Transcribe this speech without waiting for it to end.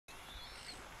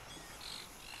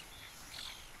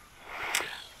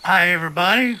Hi,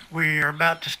 everybody. We are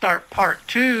about to start part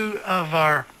two of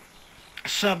our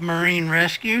submarine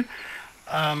rescue.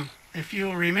 If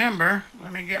you'll remember,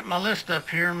 let me get my list up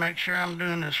here and make sure I'm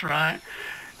doing this right.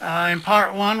 In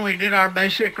part one, we did our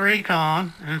basic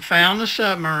recon and found the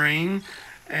submarine,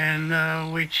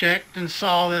 and we checked and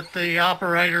saw that the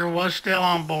operator was still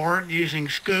on board using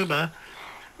scuba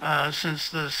since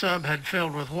the sub had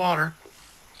filled with water.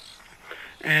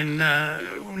 And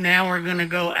now we're going to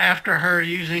go after her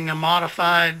using a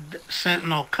modified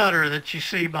Sentinel cutter that you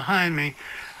see behind me,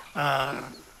 uh,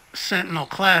 Sentinel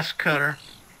class cutter.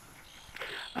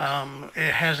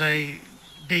 It has a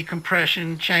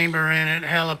decompression chamber in it,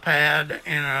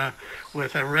 helipad,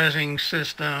 with a resing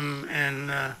system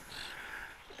and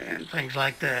things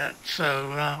like that.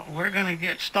 So we're going to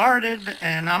get started,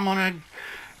 and I'm going to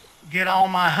get all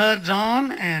my HUDs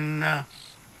on, and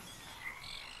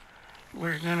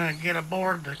we're going to get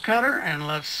aboard the cutter, and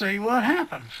let's see what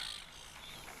happens.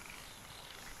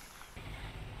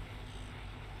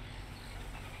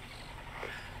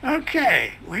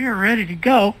 Okay, we are ready to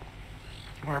go.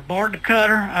 We're aboard the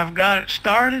cutter. I've got it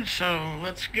started, so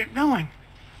let's get going.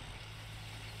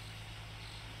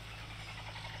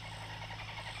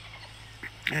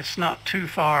 It's not too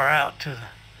far out to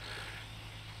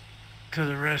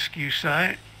the rescue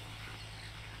site.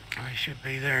 We should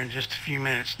be there in just a few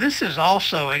minutes. This is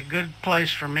also a good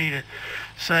place for me to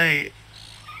say,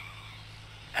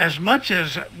 as much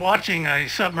as watching a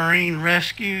submarine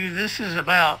rescue, this is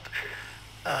about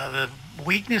the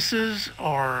weaknesses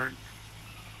or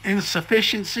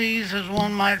insufficiencies, as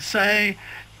one might say,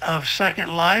 of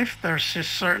Second Life. There's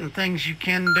just certain things you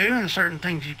can do and certain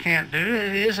things you can't do.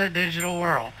 It is a digital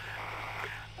world.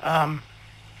 Um,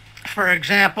 for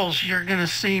examples, you're going to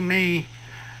see me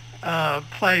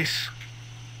place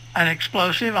an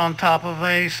explosive on top of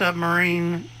a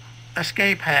submarine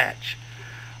escape hatch.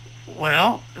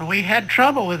 Well, we had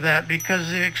trouble with that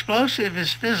because the explosive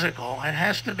is physical. It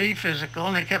has to be physical,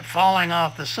 and it kept falling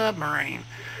off the submarine.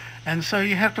 And so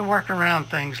you have to work around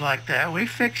things like that. We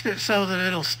fixed it so that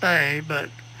it'll stay,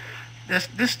 but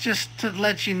this just to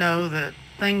let you know that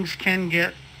things can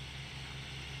get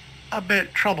a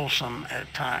bit troublesome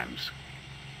at times.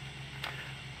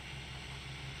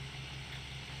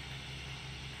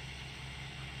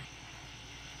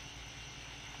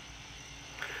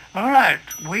 All right,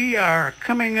 we are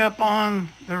coming up on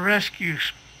the rescue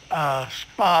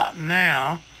spot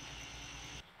now,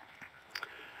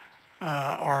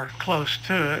 or close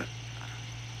to it.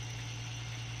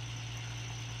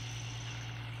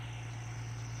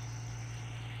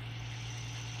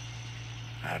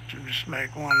 I have to just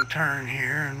make one turn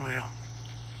here, and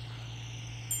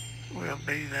we'll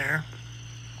be there.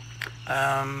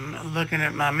 Looking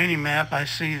at my mini map, I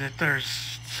see that there's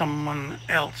someone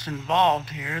else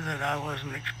involved here that I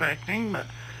wasn't expecting, but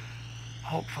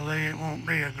hopefully it won't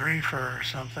be a griefer or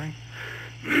something.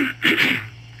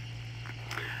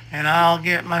 And I'll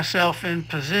get myself in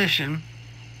position,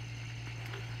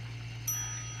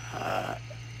 uh,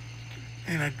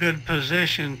 in a good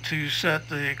position to set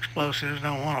the explosives.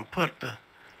 Don't want to put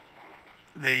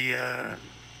the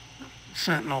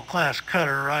Sentinel class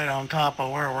cutter right on top of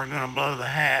where we're going to blow the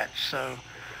hatch. So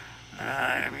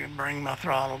let me bring my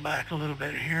throttle back a little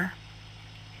bit here.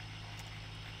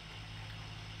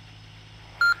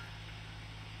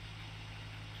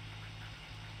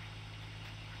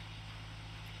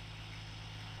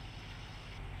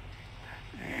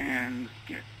 And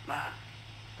get my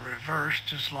reverse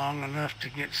just long enough to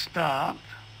get stopped.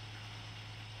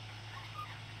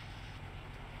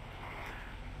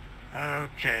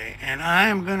 Okay, and I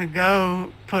am going to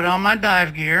go put on my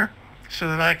dive gear so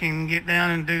that I can get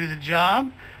down and do the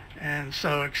job. And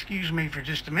so excuse me for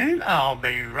just a minute. I'll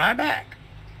be right back.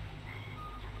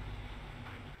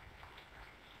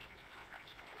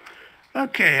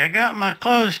 Okay, I got my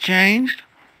clothes changed,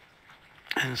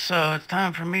 and so it's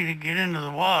time for me to get into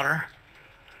the water.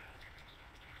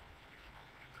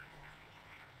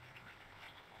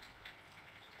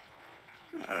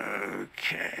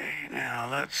 Okay, now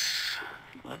let's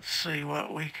see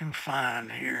what we can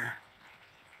find here.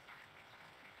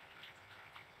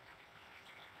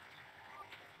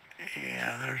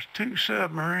 Yeah, there's two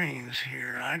submarines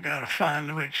here. I gotta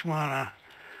find which one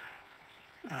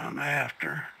I'm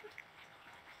after.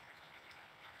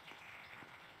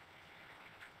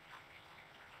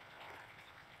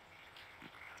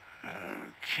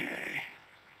 Okay.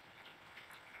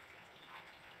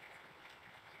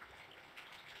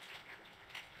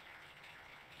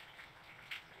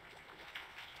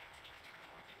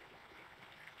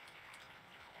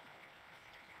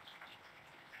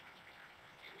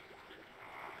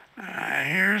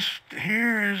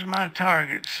 here is my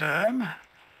target sub.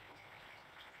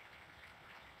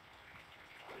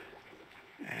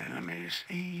 And let me just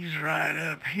ease right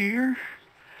up here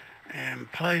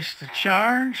and place the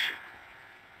charge.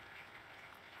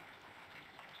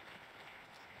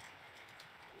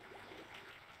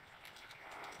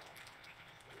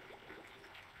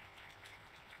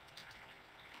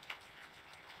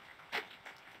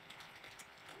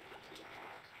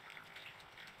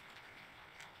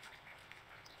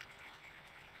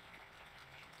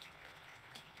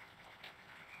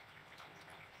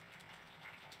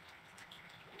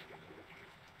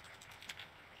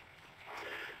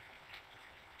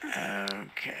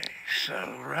 Okay,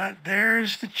 so right there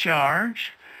is the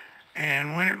charge,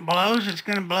 and when it blows, it's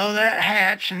going to blow that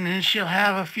hatch, and then she'll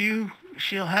have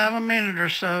a minute or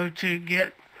so to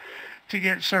get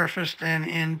surfaced and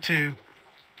into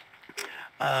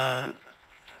the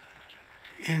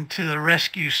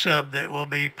rescue sub that will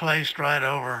be placed right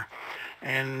over.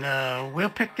 And we'll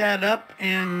pick that up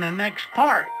in the next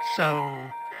part,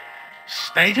 so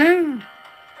stay tuned.